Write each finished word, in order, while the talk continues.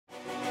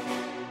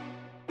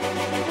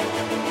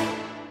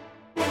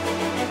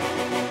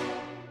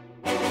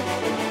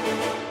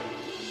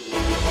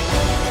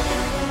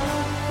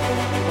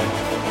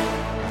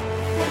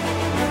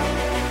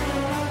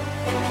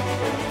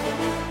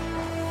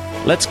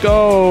Let's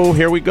go.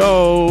 Here we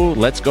go.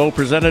 Let's go.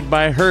 Presented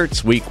by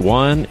Hertz. Week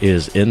 1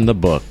 is in the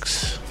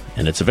books,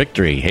 and it's a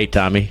victory. Hey,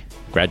 Tommy,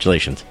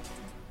 congratulations.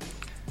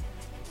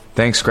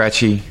 Thanks,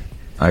 Scratchy.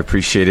 I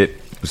appreciate it.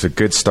 It was a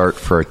good start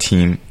for our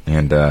team,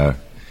 and a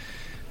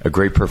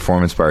great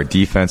performance by our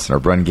defense and our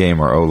run game,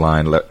 our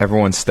O-line.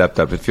 Everyone stepped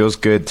up. It feels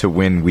good to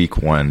win Week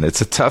 1. It's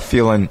a tough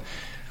feeling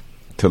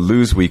to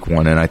lose Week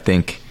 1, and I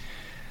think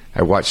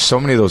I watched so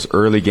many of those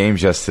early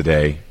games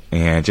yesterday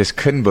and just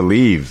couldn't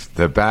believe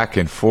the back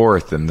and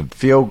forth and the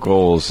field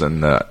goals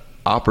and the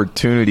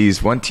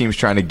opportunities. One team's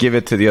trying to give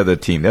it to the other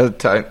team. The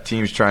other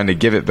team's trying to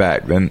give it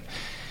back. Then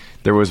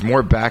there was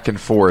more back and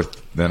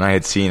forth than I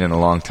had seen in a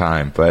long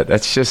time. But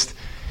that's just,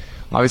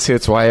 obviously,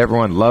 it's why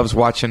everyone loves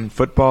watching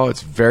football.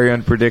 It's very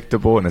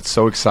unpredictable, and it's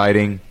so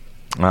exciting.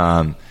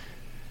 And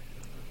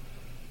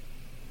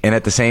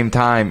at the same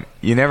time,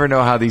 you never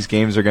know how these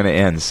games are going to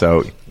end.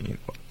 So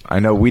I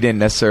know we didn't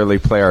necessarily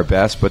play our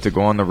best, but to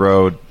go on the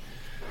road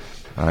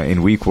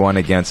in Week 1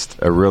 against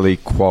a really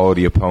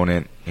quality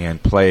opponent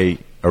and play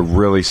a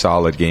really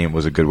solid game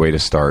was a good way to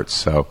start.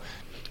 So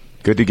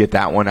good to get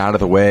that one out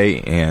of the way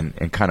and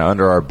kind of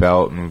under our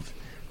belt. And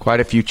quite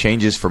a few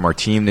changes from our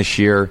team this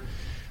year.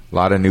 A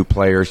lot of new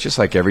players, just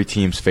like every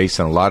team's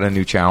facing a lot of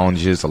new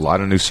challenges, a lot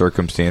of new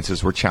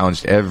circumstances. We're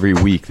challenged every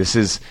week. This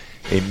is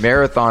a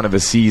marathon of a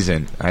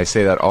season. I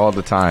say that all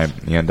the time.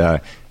 And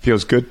it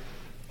feels good.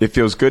 It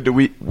feels good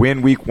to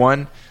win Week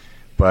 1,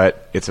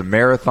 but it's a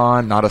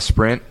marathon, not a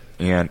sprint.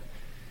 And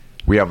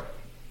we have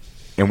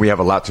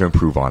a lot to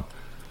improve on.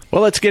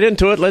 Well, let's get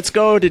into it. Let's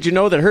go. Did you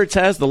know that Hertz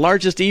has the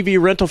largest EV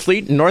rental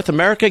fleet in North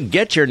America?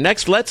 Get your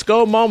next Let's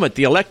Go moment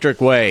the electric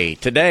way.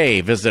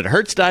 Today, visit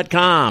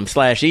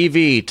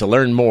Hertz.com/EV to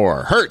learn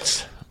more.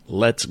 Hertz,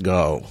 let's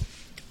go.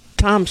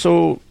 Tom,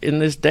 so in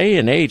this day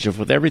and age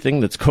with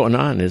everything that's going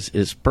on,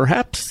 is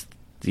perhaps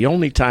the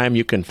only time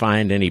you can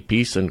find any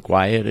peace and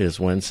quiet is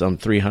when some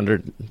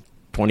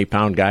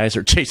 320-pound guys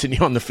are chasing you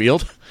on the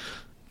field?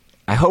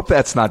 I hope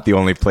that's not the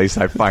only place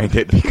I find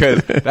it,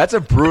 because that's a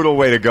brutal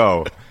way to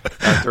go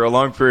after a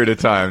long period of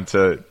time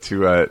to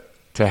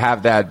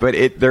have that.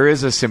 But there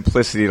is a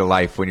simplicity to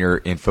life when you're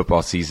in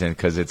football season,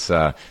 because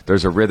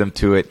there's a rhythm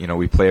to it. You know,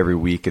 we play every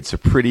week.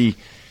 The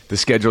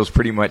schedule's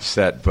pretty much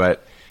set.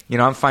 But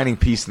I'm finding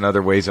peace in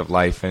other ways of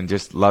life and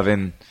just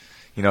loving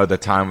the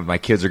time when my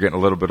kids are getting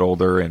a little bit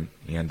older, and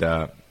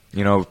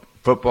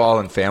football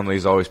and family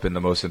has always been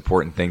the most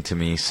important thing to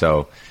me.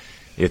 So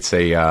it's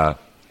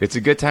a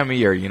good time of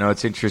year.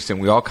 It's interesting.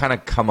 We all kind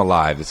of come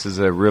alive. This is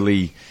a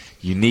really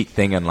unique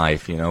thing in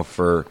life,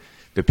 for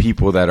the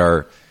people that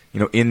are,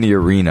 in the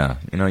arena.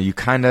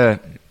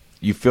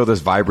 You feel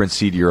this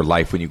vibrancy to your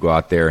life when you go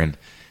out there, and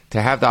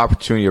to have the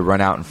opportunity to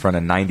run out in front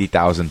of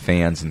 90,000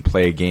 fans and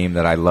play a game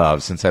that I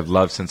love, since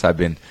I've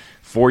been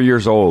 4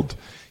 years old,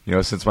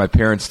 since my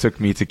parents took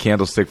me to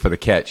Candlestick for the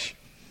Catch.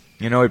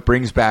 It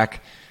brings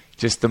back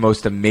just the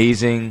most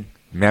amazing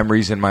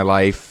memories in my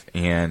life,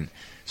 and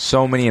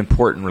so many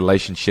important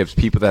relationships,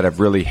 people that have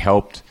really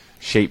helped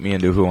shape me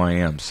into who I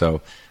am.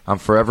 So I'm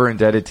forever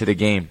indebted to the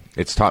game.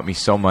 It's taught me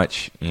so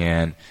much,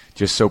 and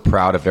just so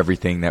proud of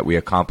everything that we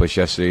accomplished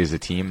yesterday as a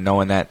team,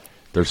 knowing that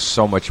there's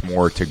so much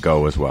more to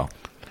go as well.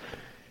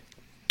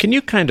 Can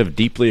you kind of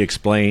deeply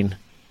explain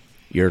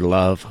your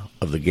love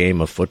of the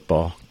game of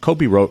football?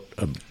 Kobe wrote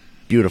a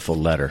beautiful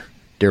letter,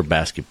 Dear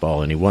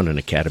Basketball, and he won an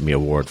Academy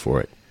Award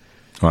for it.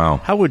 Wow.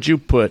 How would you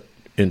put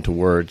into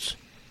words,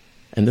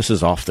 and this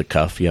is off the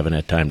cuff, you haven't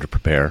had time to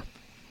prepare,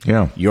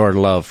 your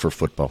love for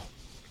football?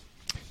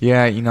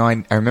 Yeah,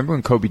 I remember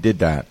when Kobe did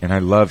that, and I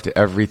loved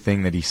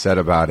everything that he said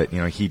about it.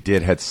 He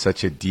had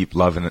such a deep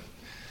love and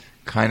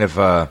kind of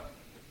a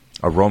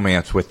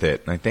romance with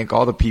it. And I think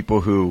all the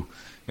people who,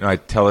 I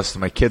tell this to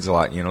my kids a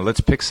lot,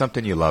 let's pick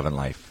something you love in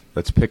life.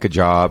 Let's pick a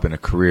job and a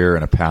career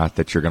and a path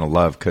that you're going to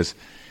love, because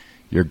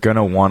you're going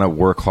to want to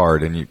work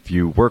hard. And if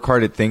you work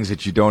hard at things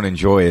that you don't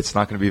enjoy, it's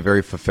not going to be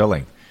very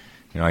fulfilling.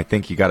 I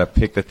think you got to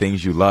pick the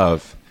things you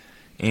love.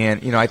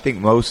 And, I think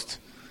most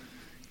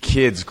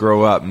kids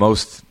grow up,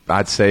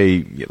 I'd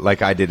say,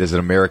 like I did as an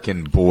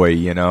American boy,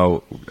 you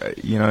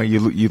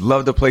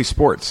love to play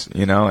sports,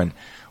 and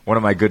one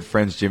of my good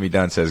friends, Jimmy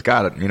Dunn, says,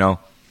 God,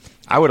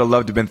 I would have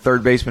loved to have been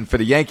third baseman for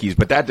the Yankees,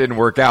 but that didn't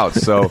work out.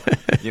 So,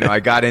 I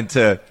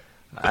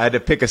had to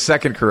pick a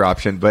second career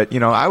option. But,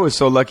 I was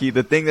so lucky.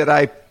 The thing that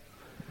I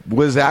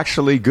was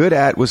actually good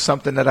at was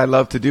something that I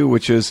love to do,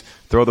 which is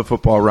throw the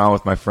football around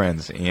with my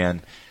friends.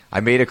 And I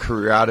made a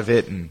career out of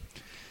it. And,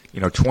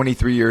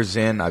 23 years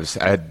in, I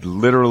had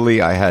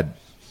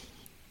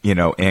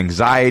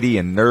anxiety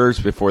and nerves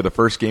before the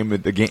first game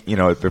of the game,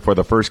 before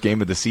the first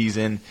game of the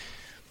season.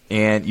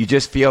 And you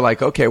just feel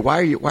like, okay,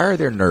 why are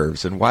there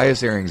nerves and why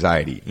is there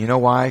anxiety? You know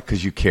why?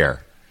 Because you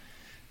care.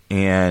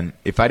 And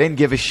if I didn't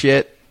give a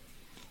shit,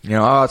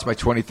 it's my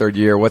 23rd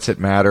year, what's it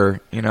matter?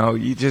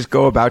 You just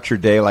go about your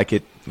day like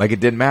it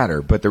didn't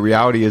matter. But the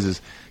reality is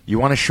you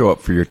want to show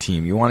up for your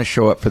team. You want to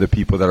show up for the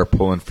people that are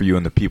pulling for you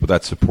and the people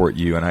that support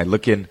you. And I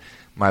look in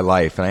my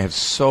life, and I have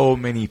so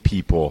many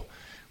people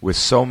with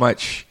so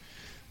much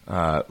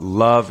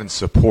love and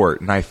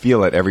support, and I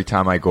feel it every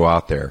time I go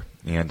out there.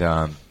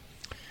 And,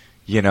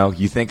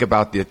 you think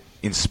about the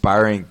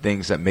inspiring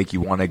things that make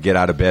you want to get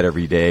out of bed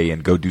every day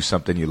and go do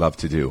something you love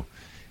to do.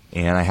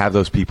 And I have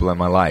those people in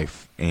my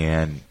life,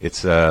 and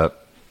it's a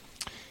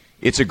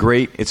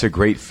great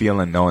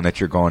feeling knowing that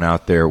you're going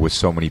out there with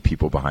so many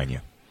people behind you.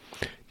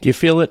 Do you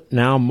feel it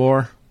now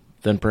more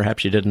than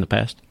perhaps you did in the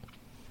past?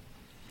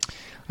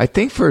 I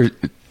think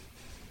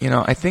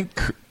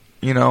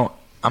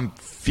I'm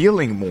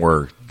feeling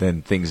more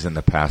than things in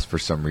the past for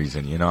some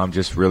reason. I'm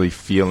just really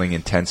feeling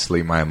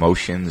intensely my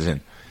emotions,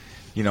 and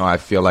I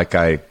feel like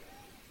I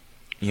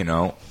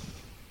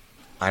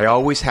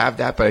always have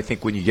that, but I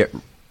think when you get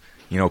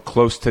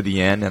close to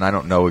the end, and I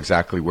don't know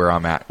exactly where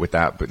I'm at with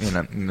that, but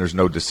there's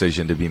no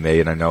decision to be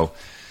made. I know,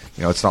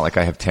 it's not like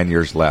I have 10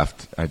 years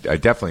left. I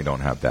definitely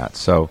don't have that.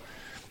 So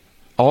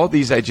all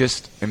these I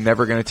just am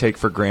never going to take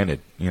for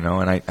granted, and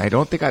I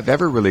don't think I've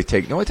ever really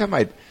taken. The only time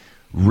I'd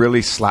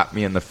really slapped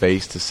me in the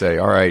face to say,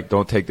 all right,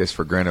 don't take this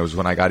for granted, was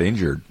when I got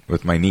injured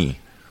with my knee.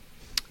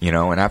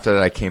 And after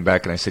that I came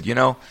back and I said,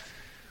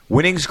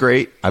 winning's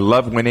great. I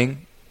love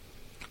winning.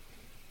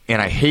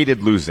 And I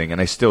hated losing,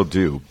 and I still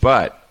do.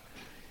 But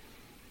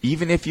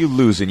even if you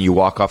lose and you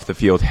walk off the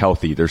field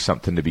healthy, there's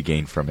something to be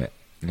gained from it.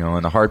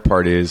 And the hard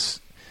part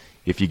is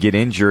if you get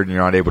injured and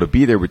you're not able to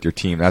be there with your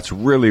team, that's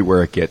really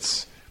where it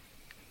gets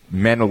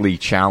mentally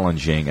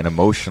challenging and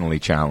emotionally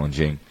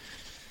challenging,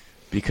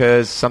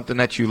 because something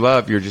that you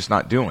love, you're just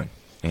not doing,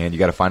 and you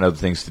got to find other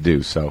things to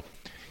do. So,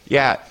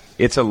 yeah,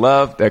 it's a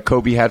love that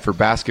Kobe had for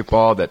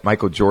basketball, that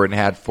Michael Jordan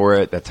had for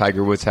it, that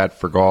Tiger Woods had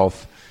for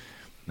golf,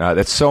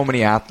 that so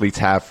many athletes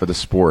have for the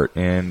sport.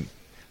 And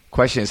the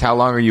question is, how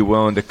long are you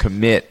willing to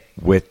commit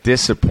with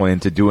discipline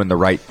to doing the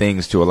right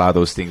things to allow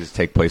those things to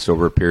take place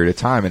over a period of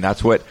time? And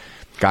that's what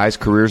guys'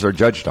 careers are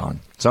judged on.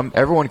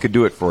 Everyone could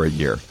do it for a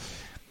year.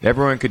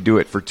 Everyone could do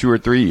it for 2 or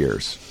 3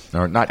 years.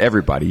 Or not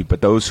everybody,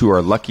 but those who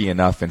are lucky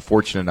enough and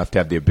fortunate enough to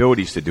have the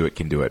abilities to do it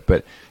can do it.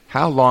 But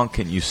how long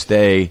can you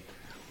stay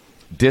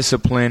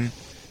disciplined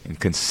and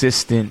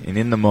consistent and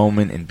in the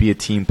moment and be a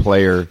team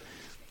player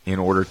in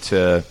order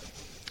to,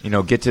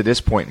 get to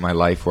this point in my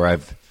life where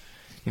I've,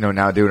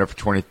 now doing it for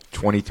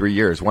 23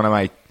 years. One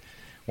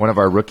of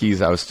our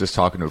rookies I was just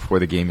talking to before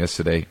the game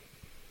yesterday,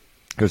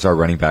 it was our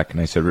running back, and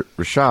I said,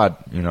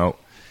 Rashad,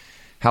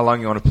 how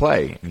long you want to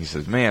play? And he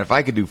says, man, if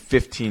I could do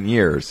 15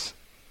 years,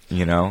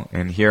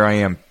 and here I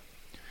am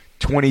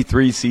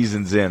 23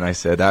 seasons in, I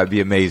said, that would be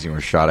amazing,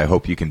 Rashad. I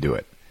hope you can do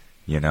it,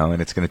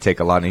 and it's going to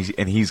take a lot.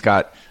 And he's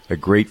got a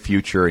great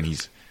future, and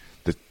he's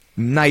the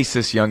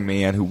nicest young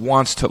man who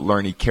wants to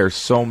learn. He cares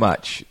so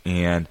much,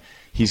 and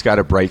he's got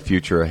a bright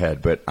future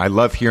ahead. But I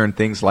love hearing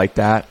things like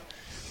that,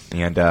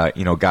 and,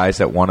 guys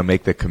that want to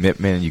make the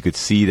commitment, and you could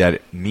see that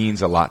it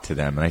means a lot to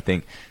them. And I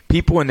think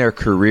people in their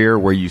career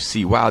where you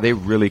see, wow, they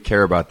really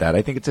care about that,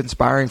 I think it's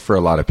inspiring for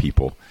a lot of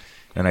people.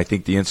 And I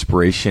think the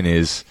inspiration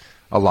is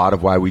a lot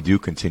of why we do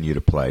continue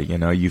to play.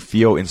 You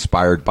feel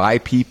inspired by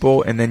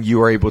people, and then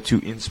you are able to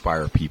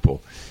inspire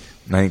people.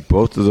 And I think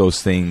both of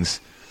those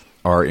things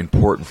are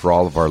important for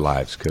all of our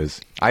lives,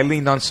 because I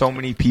leaned on so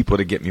many people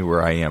to get me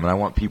where I am, and I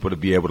want people to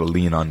be able to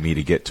lean on me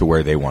to get to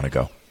where they want to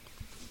go.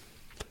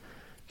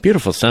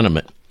 Beautiful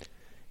sentiment.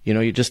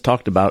 You just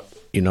talked about,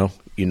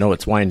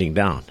 it's winding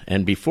down.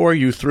 And before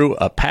you threw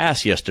a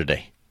pass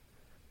yesterday,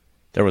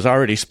 there was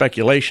already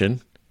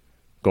speculation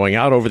going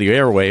out over the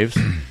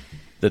airwaves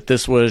that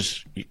this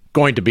was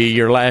going to be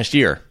your last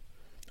year.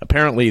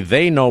 Apparently,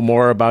 they know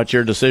more about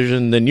your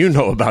decision than you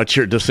know about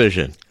your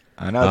decision.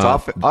 I know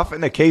it's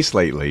often the case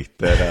lately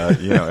that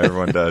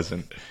everyone does,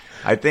 and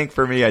I think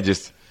for me, I'm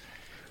just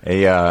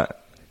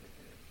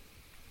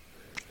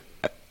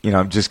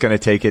going to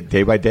take it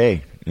day by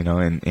day,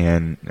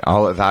 and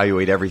I'll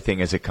evaluate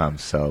everything as it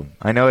comes. So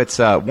I know it's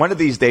one of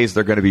these days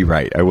they're going to be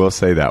right. I will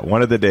say that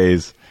one of the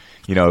days.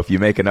 If you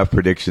make enough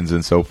predictions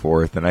and so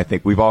forth, and I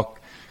think we've all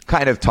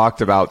kind of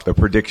talked about the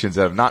predictions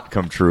that have not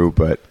come true,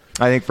 but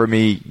I think for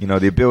me,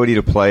 the ability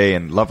to play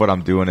and love what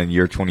I'm doing in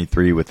year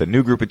 23 with a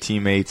new group of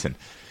teammates and,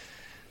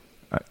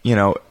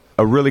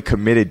 a really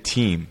committed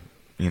team,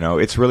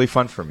 it's really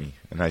fun for me,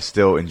 and I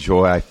still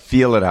enjoy. I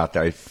feel it out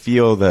there. I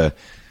feel the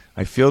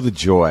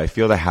joy. I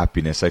feel the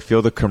happiness. I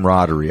feel the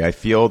camaraderie. I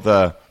feel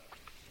the,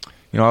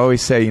 I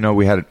always say,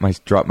 we had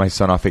dropped my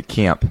son off at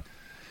camp,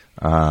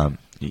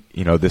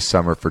 this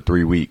summer for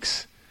 3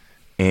 weeks.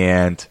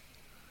 And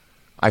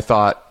I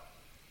thought,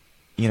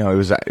 it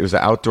was an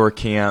outdoor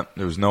camp.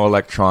 There was no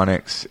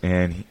electronics.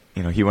 And,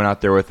 he went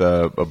out there with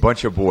a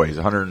bunch of boys,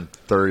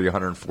 130,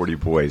 140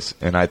 boys.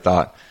 And I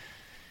thought,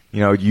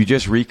 you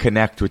just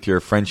reconnect with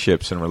your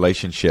friendships and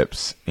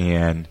relationships.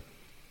 And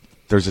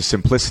there's a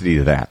simplicity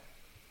to that.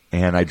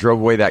 And I drove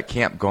away that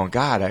camp going,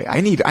 God, I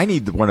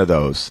need one of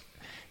those.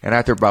 And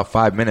after about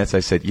 5 minutes,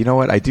 I said, you know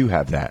what? I do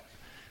have that.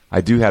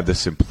 I do have the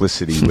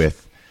simplicity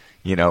with,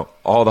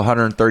 all the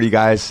 130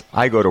 guys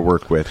I go to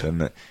work with,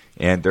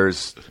 and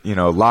there's,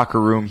 locker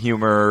room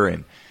humor,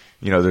 and,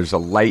 there's a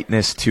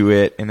lightness to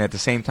it. And at the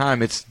same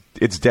time, it's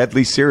it's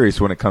deadly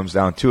serious when it comes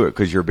down to it,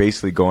 because you're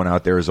basically going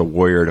out there as a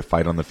warrior to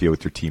fight on the field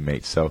with your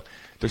teammates. So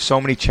there's so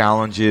many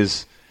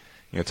challenges.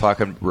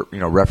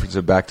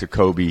 Referencing back to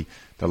Kobe,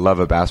 the love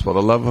of basketball,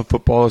 the love of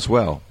football as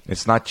well.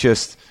 It's not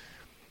just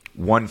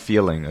one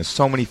feeling. There's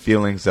so many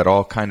feelings that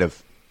all kind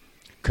of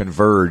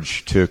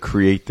converge to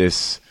create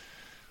this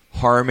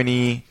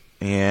harmony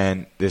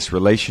and this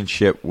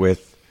relationship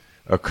with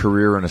a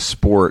career in a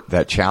sport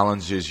that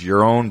challenges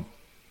your own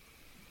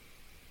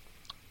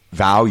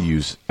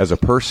values as a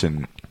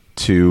person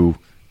to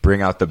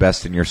bring out the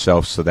best in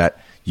yourself so that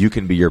you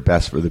can be your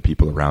best for the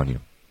people around you.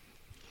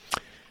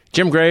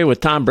 Jim Gray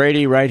with Tom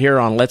Brady right here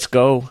on Let's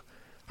Go.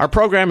 Our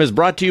program is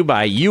brought to you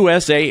by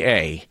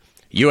USAA.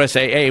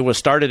 USAA was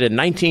started in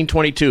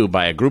 1922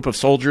 by a group of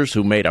soldiers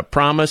who made a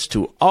promise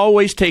to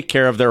always take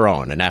care of their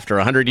own. And after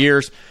 100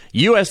 years,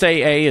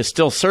 USAA is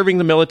still serving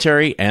the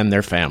military and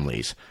their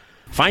families.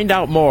 Find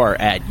out more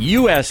at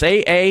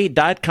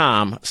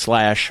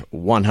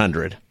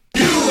usaa.com/100.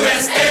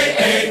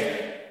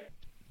 USAA!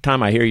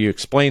 Tom, I hear you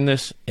explain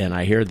this, and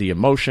I hear the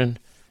emotion,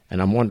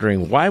 and I'm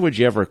wondering, why would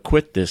you ever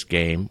quit this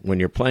game when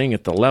you're playing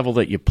at the level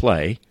that you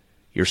play,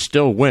 you're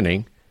still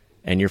winning,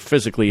 and you're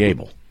physically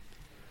able?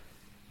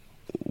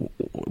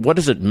 What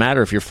does it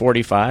matter if you're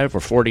 45 or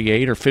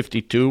 48 or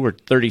 52 or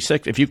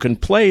 36? If you can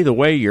play the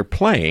way you're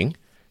playing,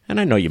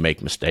 and I know you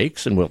make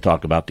mistakes, and we'll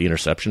talk about the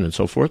interception and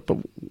so forth, but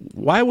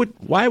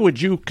why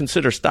would you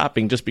consider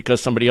stopping just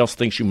because somebody else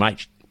thinks you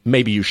might,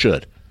 maybe you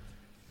should?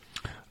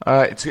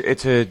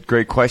 It's a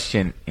great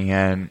question,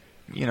 and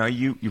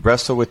you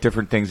wrestle with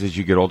different things as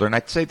you get older. And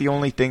I'd say the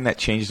only thing that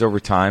changes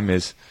over time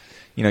is,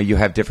 you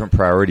have different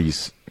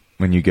priorities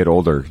when you get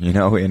older.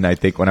 And I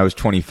think when I was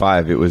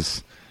 25, it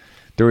was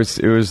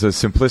the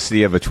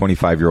simplicity of a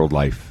 25-year-old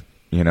life.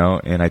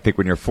 And I think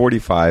when you're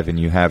 45 and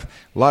you have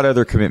a lot of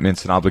other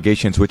commitments and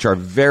obligations which are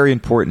very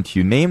important to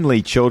you,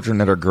 namely children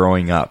that are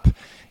growing up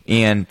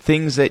and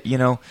things that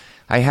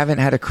I haven't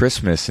had a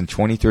Christmas in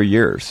 23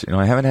 years.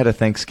 I haven't had a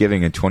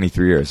Thanksgiving in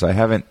 23 years. I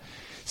haven't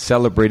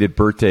celebrated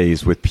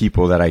birthdays with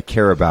people that I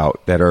care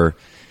about that are,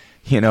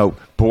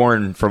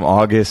 born from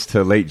August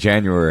to late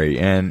January.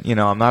 And,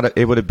 I'm not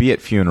able to be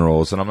at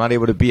funerals, and I'm not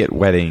able to be at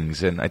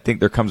weddings. And I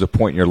think there comes a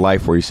point in your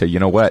life where you say, you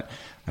know what,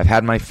 I've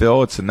had my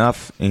fill, it's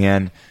enough,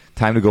 and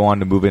time to go on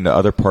to move into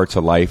other parts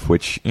of life,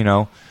 which,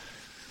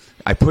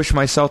 I pushed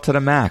myself to the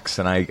max,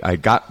 and I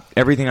got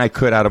everything I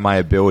could out of my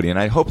ability. And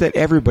I hope that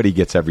everybody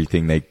gets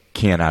everything they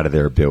can out of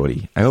their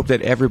ability. I hope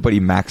that everybody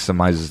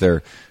maximizes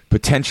their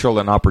potential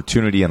and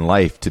opportunity in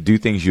life to do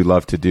things you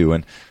love to do.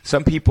 And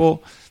some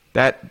people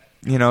that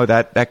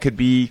could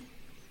be,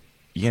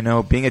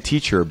 being a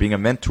teacher, being a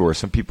mentor.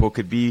 Some people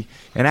could be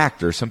an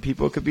actor. Some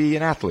people could be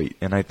an athlete.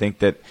 And I think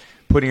that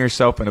putting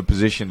yourself in a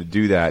position to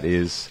do that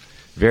is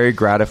very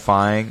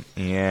gratifying,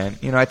 and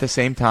at the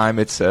same time,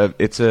 it's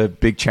a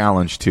big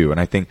challenge too. And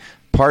I think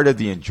part of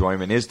the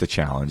enjoyment is the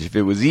challenge. If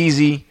it was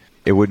easy,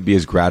 it wouldn't be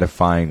as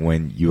gratifying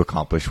when you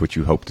accomplish what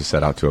you hope to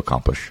set out to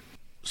accomplish.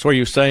 So are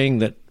you saying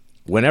that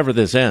whenever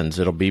this ends,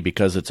 it'll be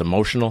because it's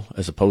emotional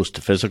as opposed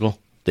to physical,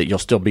 that you'll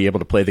still be able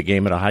to play the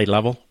game at a high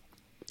level?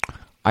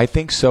 I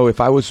think so.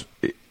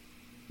 The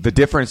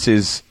difference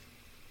is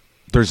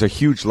there's a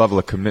huge level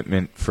of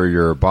commitment for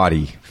your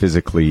body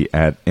physically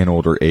at an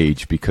older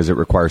age because it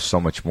requires so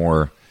much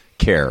more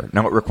care.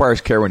 Now, it requires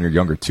care when you're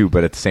younger too,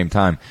 but at the same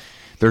time,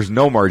 there's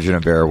no margin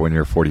of error when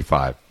you're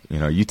 45.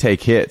 You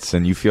take hits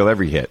and you feel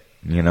every hit,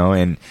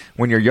 and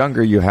when you're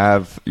younger,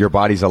 your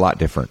body's a lot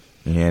different.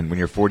 And when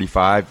you're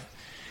 45,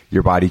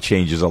 your body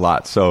changes a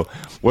lot. So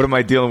what am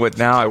I dealing with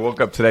now? I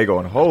woke up today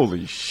going,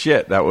 holy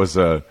shit, that was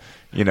there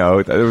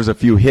was a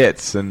few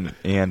hits, and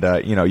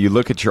you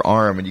look at your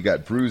arm and you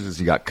got bruises,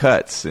 you got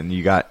cuts, and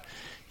you got,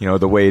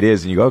 the way it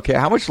is, and you go, okay,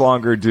 how much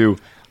longer do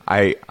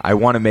I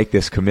want to make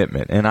this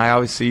commitment? And I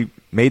obviously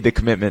made the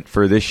commitment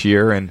for this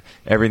year, and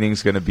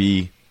everything's going to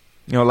be,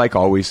 like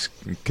always,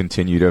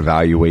 continue to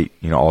evaluate,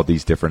 all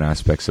these different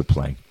aspects of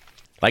playing.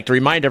 I'd like to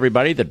remind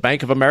everybody that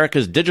Bank of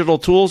America's digital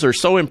tools are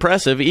so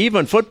impressive,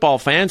 even football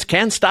fans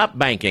can't stop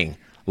banking.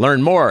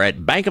 Learn more at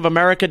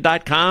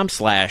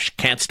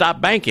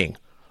bankofamerica.com/can'tstopbanking.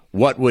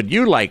 What would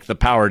you like the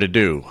power to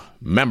do?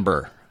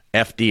 Member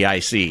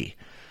FDIC.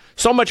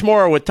 So much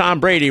more with Tom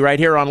Brady right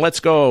here on Let's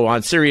Go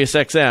on Sirius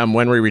XM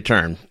when we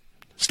return.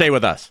 Stay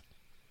with us.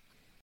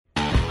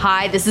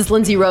 Hi, this is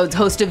Lindsay Rhodes,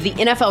 host of the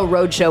NFL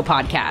Roadshow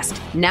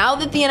podcast. Now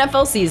that the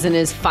NFL season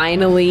is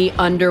finally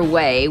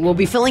underway, we'll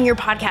be filling your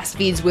podcast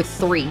feeds with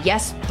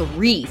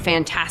three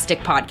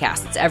fantastic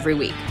podcasts every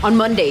week. On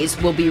Mondays,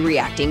 we'll be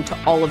reacting to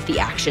all of the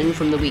action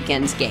from the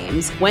weekend's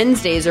games.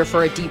 Wednesdays are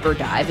for a deeper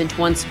dive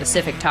into one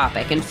specific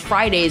topic. And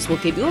Fridays, we'll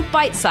give you a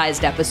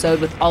bite-sized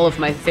episode with all of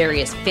my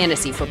various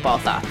fantasy football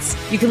thoughts.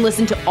 You can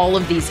listen to all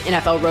of these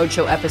NFL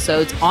Roadshow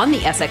episodes on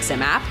the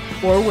SXM app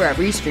or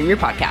wherever you stream your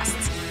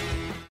podcasts.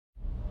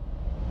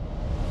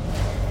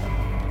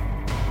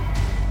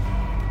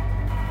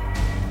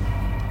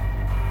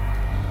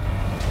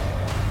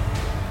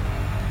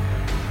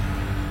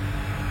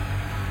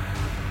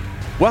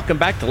 Welcome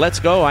back to Let's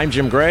Go. I'm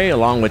Jim Gray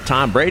along with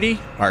Tom Brady.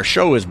 Our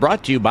show is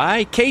brought to you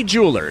by Kay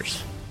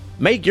Jewelers.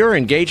 Make your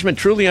engagement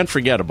truly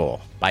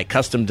unforgettable by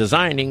custom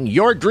designing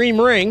your dream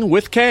ring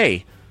with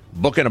Kay.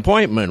 Book an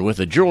appointment with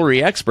a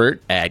jewelry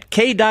expert at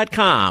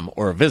Kay.com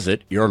or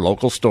visit your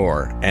local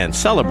store and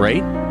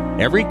celebrate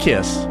every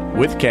kiss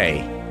with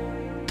Kay.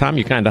 Tom,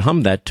 you kind of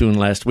hummed that tune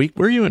last week.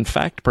 Were you, in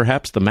fact,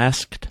 perhaps the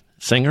masked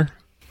singer?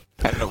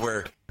 I don't know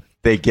where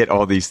they get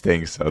all these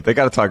things, so they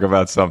got to talk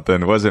about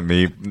something. It wasn't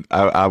me.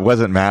 I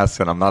wasn't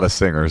masked, and I'm not a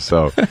singer,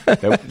 so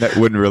that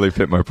wouldn't really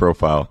fit my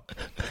profile.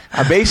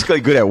 I'm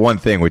basically good at one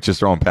thing, which is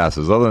throwing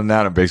passes. Other than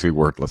that, I'm basically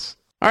worthless.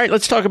 All right,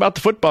 let's talk about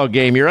the football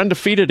game. You're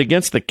undefeated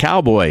against the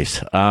Cowboys.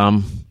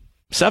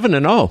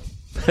 7-0.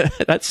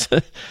 That's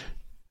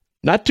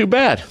not too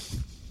bad.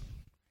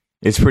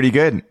 It's pretty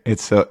good.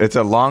 It's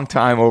a long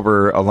time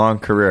over a long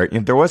career.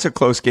 There was a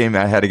close game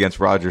I had against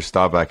Roger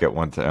Staubach at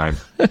one time.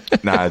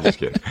 Nah, just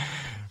kidding.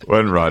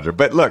 Wasn't Roger.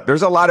 But look,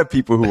 there's a lot of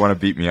people who want to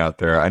beat me out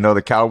there. I know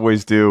the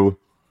Cowboys do.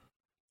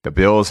 The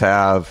Bills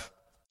have.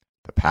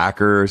 The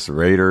Packers, the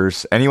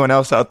Raiders. Anyone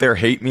else out there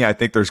hate me? I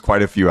think there's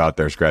quite a few out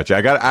there, Scratchy.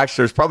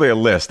 There's probably a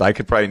list. I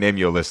could probably name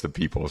you a list of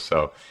people.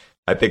 So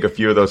I think a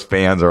few of those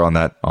fans are on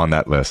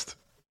that list.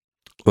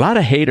 A lot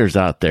of haters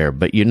out there,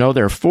 but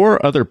there are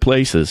 4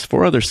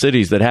 other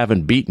cities that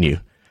haven't beaten you.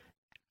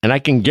 And I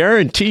can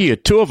guarantee you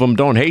 2 of them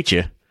don't hate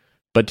you.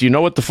 But do you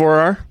know what the 4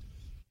 are?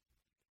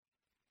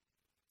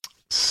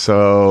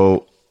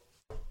 So,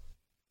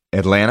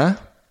 Atlanta?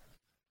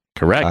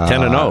 Correct,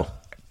 10-0.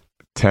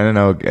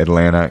 10-0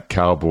 Atlanta,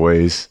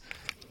 Cowboys.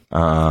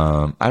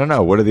 I don't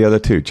know. What are the other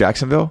 2?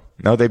 Jacksonville?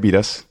 No, they beat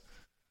us.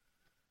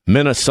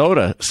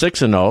 Minnesota,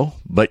 6-0.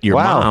 But your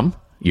mom,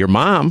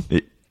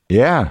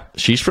 yeah,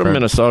 she's from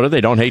Minnesota.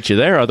 They don't hate you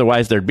there.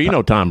 Otherwise, there'd be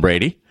no Tom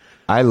Brady.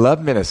 I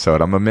love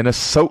Minnesota. I'm a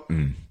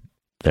Minnesotan.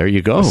 There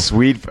you go.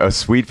 A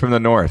Swede from the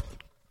north.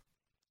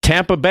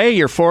 Tampa Bay,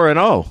 you're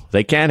 4-0.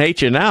 They can't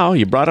hate you now.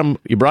 You brought them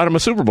a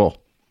Super Bowl.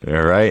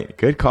 All right.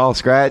 Good call,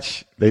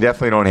 Scratch. They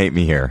definitely don't hate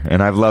me here.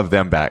 And I've loved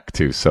them back,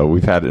 too. So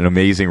we've had an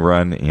amazing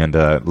run and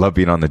love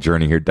being on the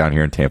journey down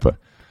here in Tampa.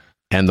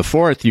 And the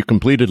 4th you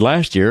completed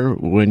last year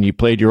when you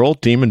played your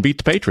old team and beat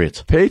the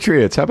Patriots.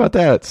 Patriots, how about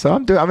that? So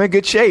I'm in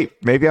good shape.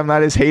 Maybe I'm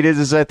not as hated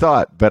as I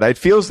thought, but it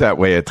feels that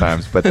way at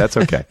times, but that's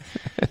okay.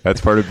 That's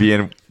part of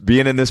being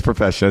in this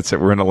profession.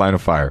 We're in a line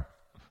of fire.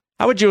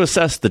 How would you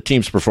assess the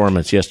team's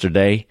performance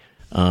yesterday?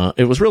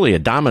 It was really a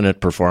dominant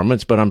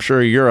performance, but I'm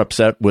sure you're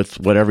upset with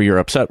whatever you're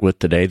upset with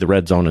today, the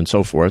red zone and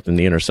so forth, and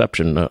the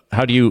interception.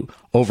 How do you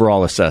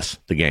overall assess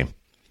the game?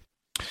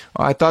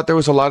 Well, I thought there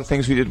was a lot of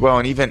things we did well,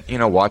 and even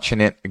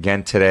watching it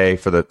again today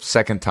for the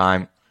second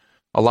time,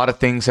 a lot of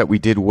things that we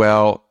did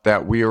well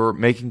that we were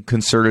making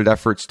concerted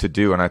efforts to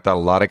do, and I thought a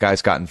lot of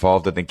guys got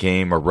involved in the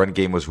game. Our run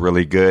game was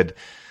really good.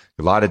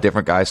 A lot of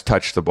different guys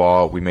touched the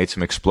ball. We made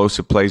some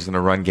explosive plays in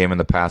the run game in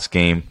the pass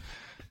game.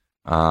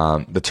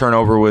 The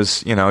turnover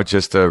was,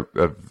 just a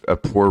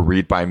poor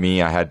read by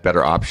me. I had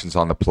better options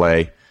on the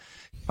play.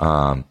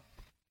 And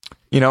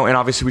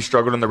obviously we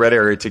struggled in the red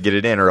area to get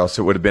it in, or else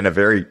it would have been a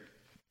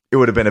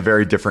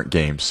very different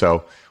game.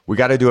 So we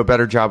got to do a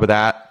better job of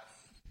that.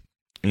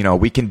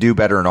 We can do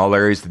better in all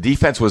areas. The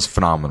defense was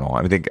phenomenal.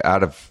 I think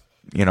if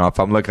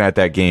I'm looking at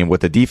that game,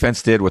 what the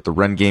defense did, what the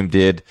run game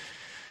did,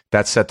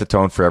 that set the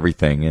tone for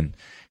everything. And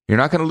you're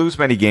not going to lose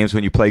many games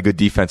when you play good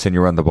defense and you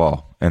run the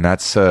ball. And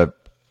that's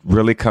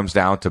really comes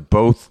down to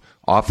both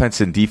offense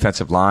and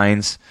defensive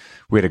lines.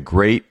 We had a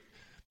great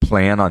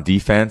plan on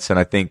defense, and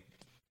I think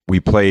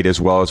we played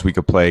as well as we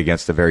could play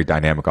against a very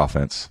dynamic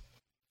offense.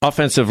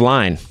 Offensive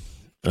line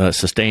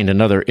sustained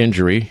another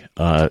injury.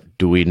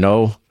 Do we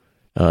know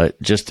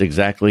just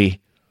exactly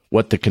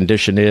what the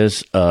condition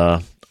is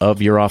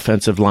of your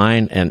offensive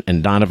line?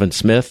 And Donovan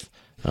Smith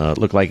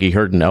looked like he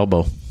hurt an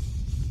elbow.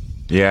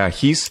 Yeah,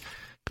 he's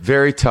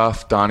very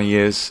tough, Donnie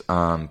is,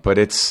 but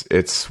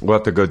we'll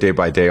have to go day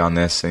by day on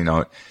this.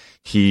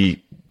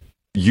 He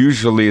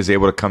usually is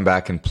able to come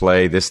back and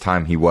play. This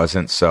time he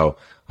wasn't, so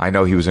I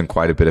know he was in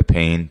quite a bit of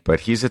pain, but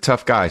he's a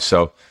tough guy,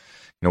 so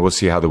we'll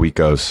see how the week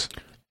goes.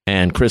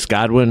 And Chris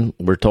Godwin,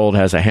 we're told,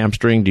 has a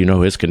hamstring. Do you know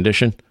his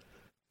condition?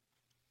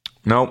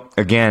 No,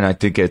 again, I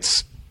think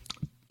it's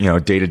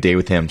day to day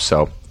with him,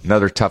 so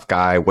another tough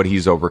guy, what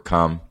he's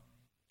overcome.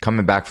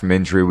 Coming back from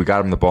injury, we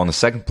got him the ball in the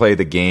second play of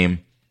the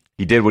game.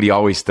 He did what he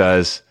always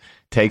does,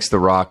 takes the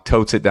rock,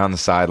 totes it down the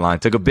sideline,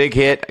 took a big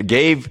hit,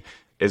 gave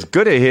as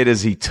good a hit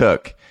as he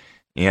took.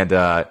 And,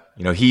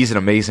 he's an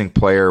amazing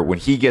player. When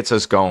he gets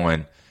us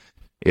going,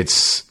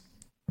 it's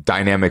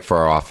dynamic for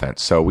our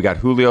offense. So we got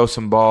Julio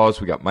some balls,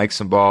 we got Mike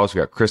some balls, we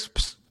got Chris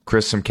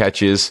some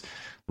catches.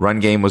 Run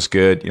game was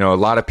good. A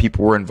lot of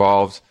people were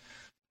involved.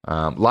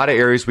 A lot of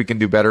areas we can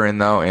do better in,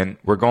 though. And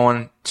we're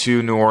going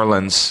to New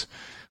Orleans,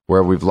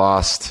 where we've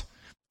lost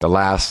the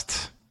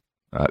last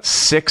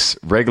 6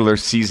 regular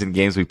season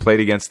games we played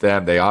against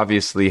them. They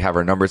obviously have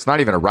our number. It's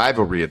not even a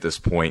rivalry at this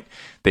point.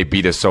 They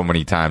beat us so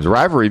many times.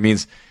 Rivalry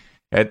means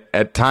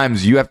at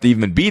times you have to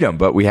even beat them,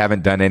 but we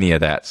haven't done any of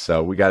that.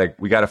 So we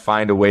gotta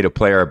find a way to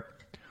play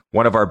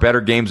one of our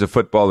better games of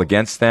football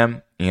against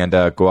them and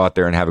go out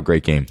there and have a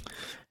great game.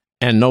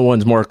 And no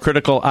one's more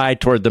critical eye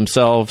toward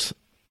themselves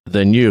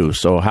than you.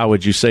 So how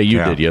would you say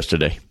you did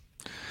yesterday?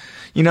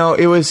 You know,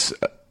 it was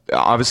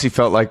obviously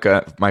felt like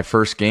my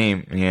first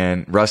game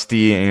and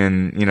rusty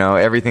and, you know,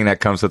 everything that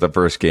comes with the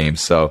first game.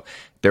 So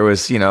there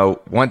was, you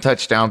know, one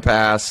touchdown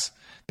pass.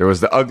 There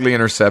was the ugly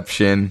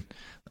interception.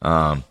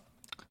 I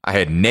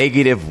had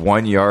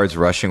 -1 yards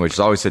rushing, which is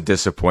always a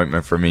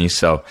disappointment for me.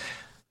 So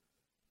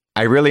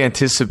I really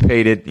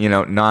anticipated, you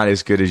know, not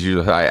as good as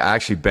usual. I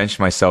actually benched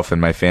myself in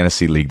my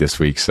fantasy league this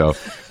week. So,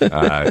 you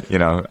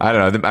know, I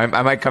don't know.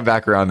 I might come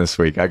back around this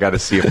week. I got to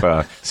see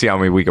how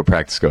my week of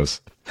practice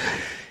goes.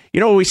 You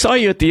know, we saw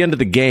you at the end of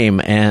the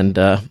game, and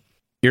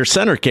your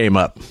center came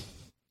up,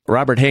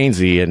 Robert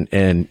Hainsey,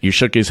 and you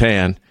shook his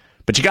hand,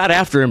 but you got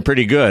after him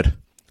pretty good.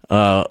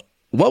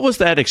 What was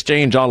that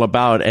exchange all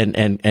about?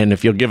 And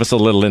if you'll give us a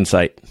little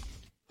insight.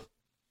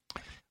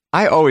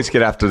 I always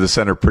get after the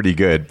center pretty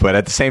good, but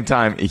at the same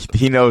time,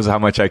 he knows how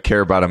much I care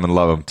about him and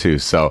love him too.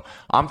 So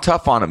I'm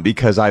tough on him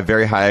because I have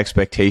very high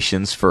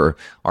expectations for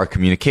our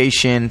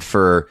communication,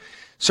 for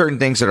certain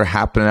things that are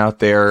happening out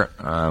there.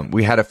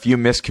 We had a few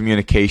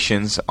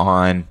miscommunications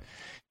on,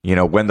 you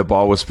know, when the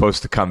ball was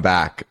supposed to come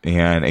back,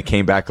 and it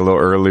came back a little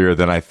earlier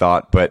than I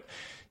thought. But,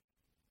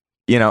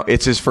 you know,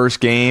 it's his first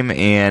game,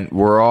 and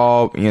we're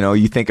all, you know,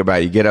 you think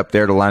about it, you get up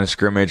there to the line of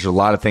scrimmage, a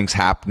lot of things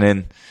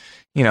happening.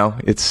 You know,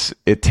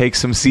 it takes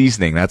some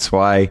seasoning. That's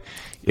why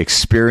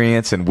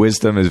experience and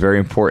wisdom is very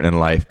important in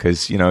life,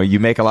 because, you know, you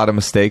make a lot of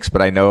mistakes, but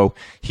I know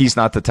he's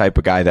not the type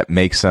of guy that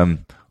makes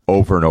them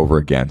over and over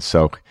again.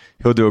 So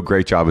he'll do a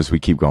great job as we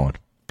keep going.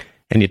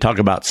 And you talk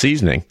about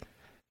seasoning.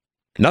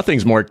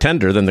 Nothing's more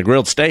tender than the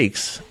grilled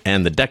steaks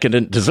and the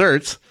decadent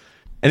desserts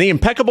and the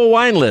impeccable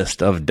wine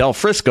list of Del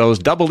Frisco's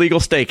Double Eagle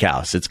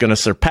Steakhouse. It's going to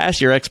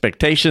surpass your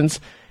expectations,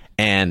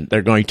 and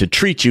they're going to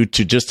treat you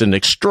to just an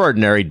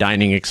extraordinary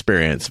dining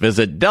experience.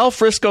 Visit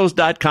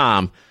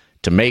delfriscos.com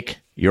to make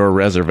your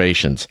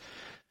reservations.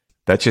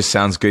 That just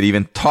sounds good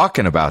even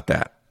talking about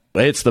that.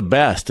 It's the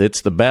best.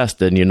 It's the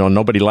best. And, you know,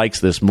 nobody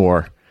likes this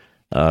more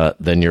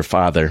than your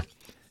father,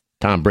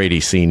 Tom Brady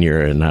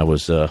Sr., and I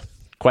was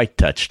quite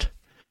touched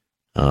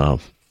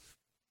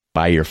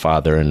by your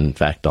father. And in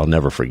fact, I'll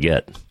never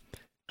forget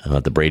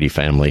the Brady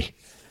family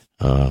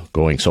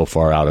going so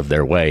far out of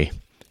their way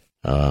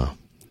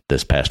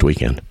this past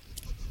weekend.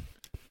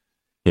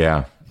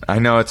 Yeah, I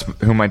know it's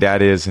who my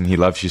dad is, and he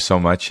loves you so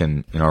much,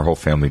 and you know, our whole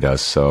family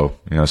does. So,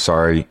 you know,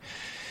 sorry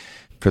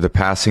for the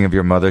passing of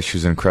your mother. She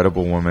was an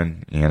incredible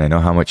woman, and I know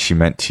how much she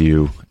meant to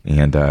you,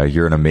 and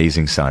you're an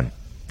amazing son.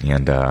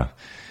 And,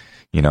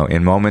 you know,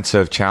 in moments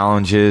of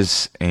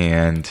challenges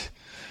and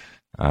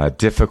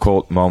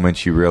difficult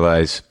moments, you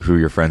realize who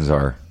your friends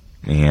are.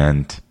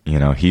 And, you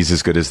know, he's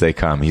as good as they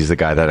come. He's the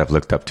guy that I've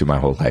looked up to my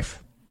whole life.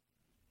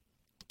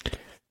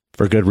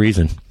 For good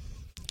reason.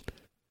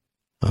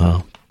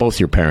 Both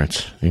your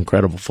parents,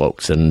 incredible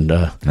folks. And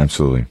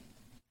absolutely.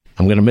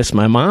 I'm going to miss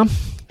my mom.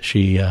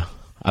 She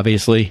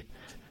obviously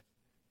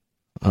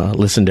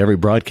listened to every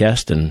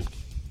broadcast and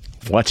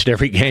watched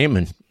every game,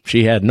 and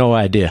she had no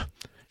idea.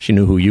 She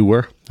knew who you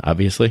were,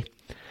 obviously.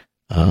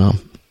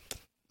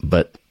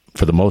 But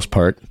for the most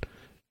part,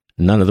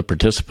 none of the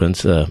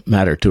participants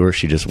mattered to her.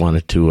 She just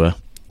wanted to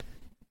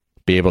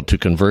be able to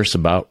converse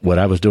about what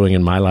I was doing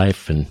in my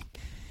life, and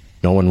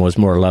no one was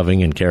more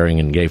loving and caring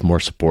and gave more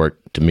support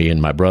to me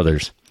and my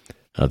brothers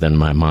than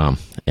my mom.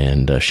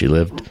 And she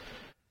lived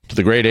to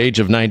the great age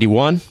of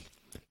 91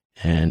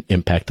 and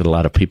impacted a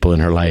lot of people in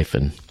her life,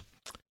 and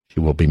she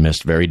will be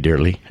missed very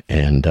dearly.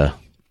 And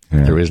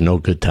there is no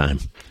good time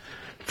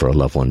for a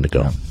loved one to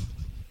go.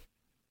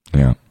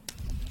 Yeah.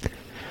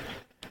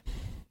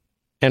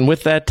 And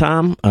with that,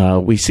 Tom,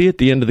 we see at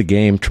the end of the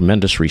game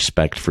tremendous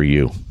respect for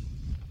you.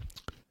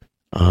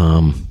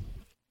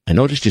 I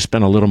noticed you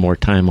spent a little more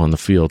time on the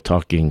field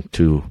talking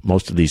to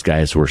most of these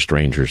guys who are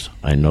strangers.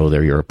 I know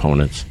they're your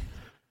opponents,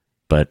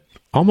 but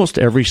almost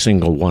every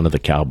single one of the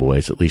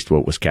Cowboys, at least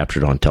what was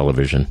captured on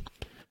television,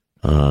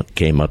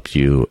 came up to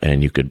you,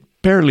 and you could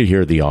barely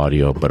hear the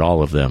audio, but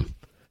all of them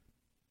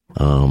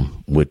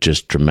with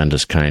just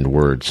tremendous kind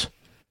words.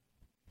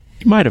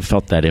 You might have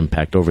felt that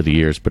impact over the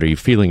years, but are you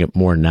feeling it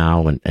more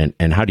now,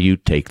 and how do you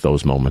take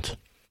those moments?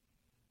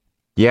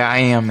 Yeah, I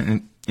am.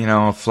 And, you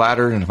know,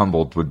 flattered and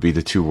humbled would be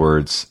the two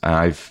words.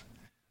 I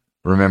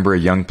remember a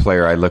young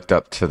player, I looked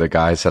up to the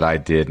guys that I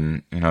did,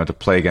 and, you know, to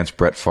play against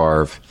Brett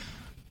Favre,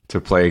 to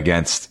play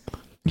against,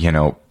 you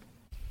know,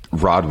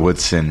 Rod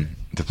Woodson,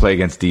 to play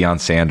against Deion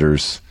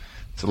Sanders.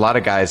 It's a lot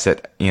of guys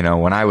that, you know,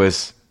 when I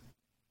was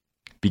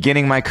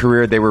beginning my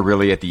career, they were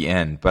really at the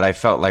end. But I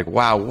felt like,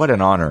 wow, what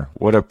an honor.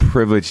 What a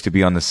privilege to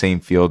be on the same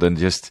field and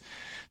just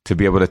to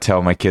be able to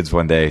tell my kids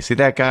one day, see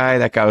that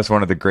guy was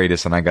one of the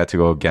greatest, and I got to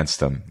go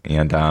against him.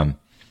 And,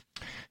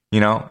 you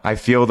know, I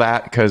feel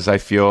that because I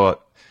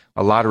feel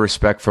a lot of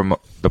respect from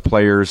the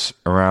players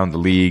around the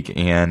league,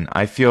 and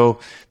I feel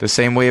the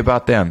same way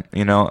about them.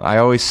 You know, I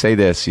always say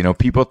this, you know,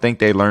 people think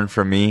they learn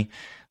from me.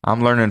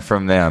 I'm learning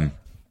from them,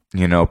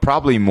 you know,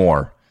 probably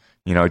more,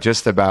 you know,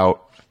 just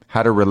about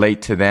how to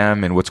relate to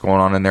them and what's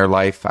going on in their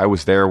life. I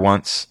was there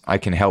once. I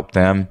can help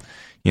them,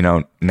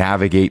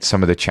 navigate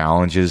some of the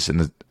challenges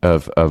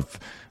of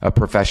a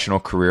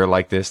professional career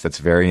like this that's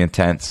very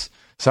intense.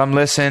 Some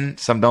listen,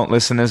 some don't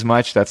listen as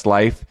much. That's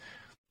life.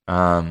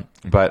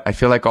 But I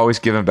feel like always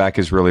giving back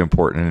is really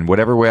important. And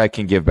whatever way I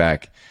can give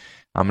back,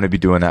 I'm going to be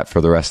doing that for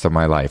the rest of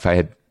my life. I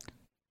had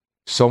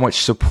so much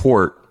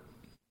support.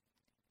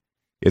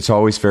 It's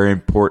always very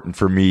important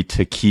for me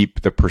to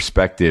keep the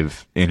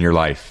perspective in your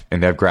life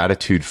and have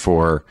gratitude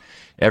for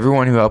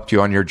everyone who helped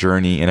you on your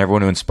journey and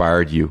everyone who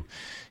inspired you.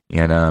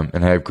 And I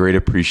have great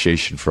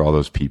appreciation for all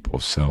those people.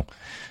 So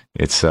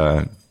it's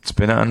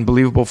been an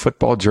unbelievable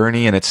football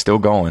journey, and it's still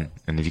going.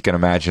 And if you can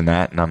imagine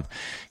that, and I'm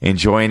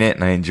enjoying it,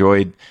 and I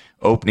enjoyed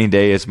opening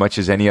day as much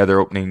as any other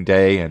opening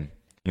day. And,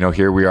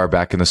 here we are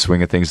back in the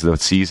swing of things of the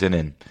season,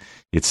 and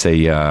it's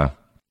a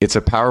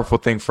powerful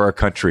thing for our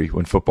country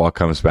when football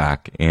comes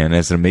back. And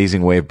it's an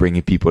amazing way of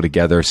bringing people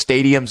together,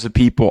 stadiums of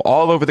people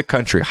all over the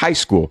country, high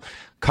school,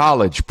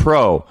 college,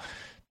 pro,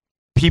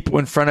 people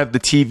in front of the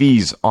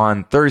TVs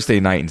on Thursday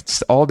night and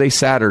all day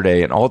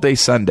Saturday and all day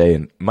Sunday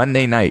and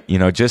Monday night,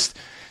 just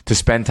to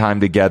spend time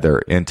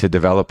together and to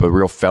develop a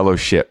real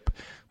fellowship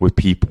with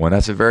people. And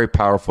that's a very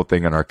powerful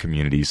thing in our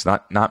communities.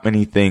 Not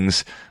many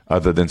things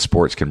other than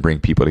sports can bring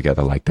people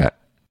together like that.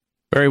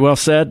 Very well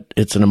said.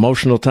 It's an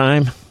emotional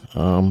time.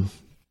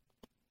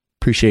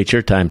 Appreciate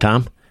your time,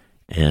 Tom.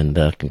 And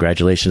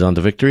congratulations on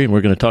the victory. And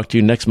we're going to talk to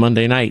you next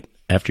Monday night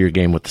after your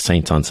game with the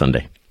Saints on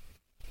Sunday.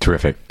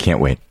 Terrific.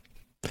 Can't wait.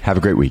 Have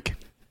a great week.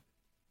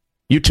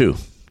 You too.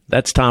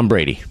 That's Tom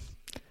Brady.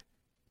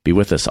 Be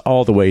with us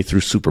all the way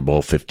through Super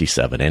Bowl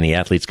 57. Any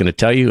athlete's going to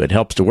tell you it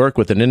helps to work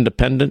with an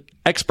independent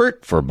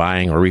expert for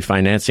buying or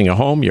refinancing a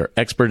home. Your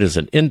expert is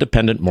an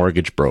independent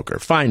mortgage broker.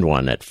 Find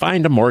one at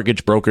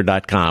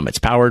findamortgagebroker.com. It's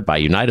powered by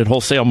United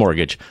Wholesale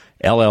Mortgage,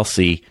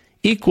 LLC,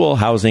 Equal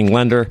Housing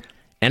Lender,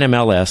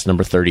 NMLS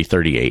number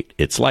 3038.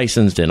 It's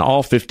licensed in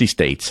all 50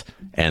 states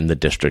and the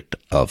District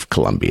of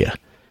Columbia.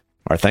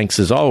 Our thanks,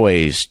 as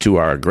always, to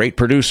our great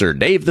producer,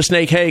 Dave the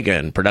Snake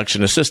Hagen,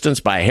 production assistance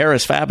by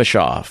Harris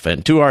Fabishoff,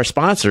 and to our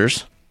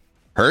sponsors,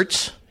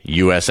 Hertz,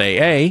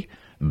 USAA,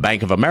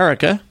 Bank of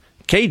America,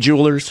 K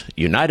Jewelers,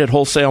 United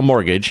Wholesale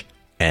Mortgage,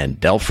 and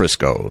Del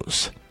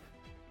Frisco's.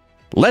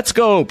 Let's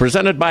Go,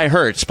 presented by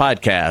Hertz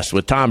podcast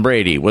with Tom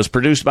Brady, was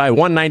produced by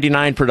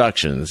 199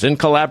 Productions in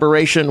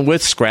collaboration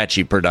with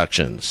Scratchy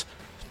Productions.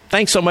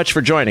 Thanks so much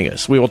for joining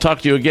us. We will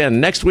talk to you again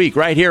next week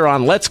right here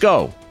on Let's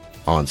Go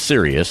on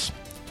Sirius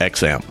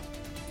XM.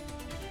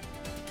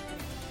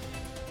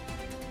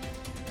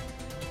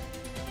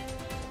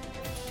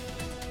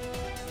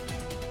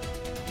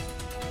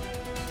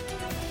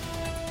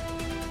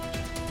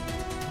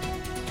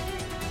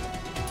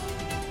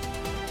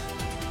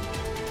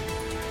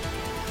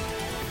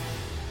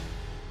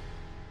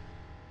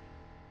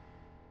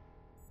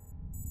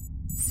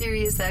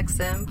 Sirius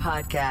XM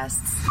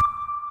podcasts.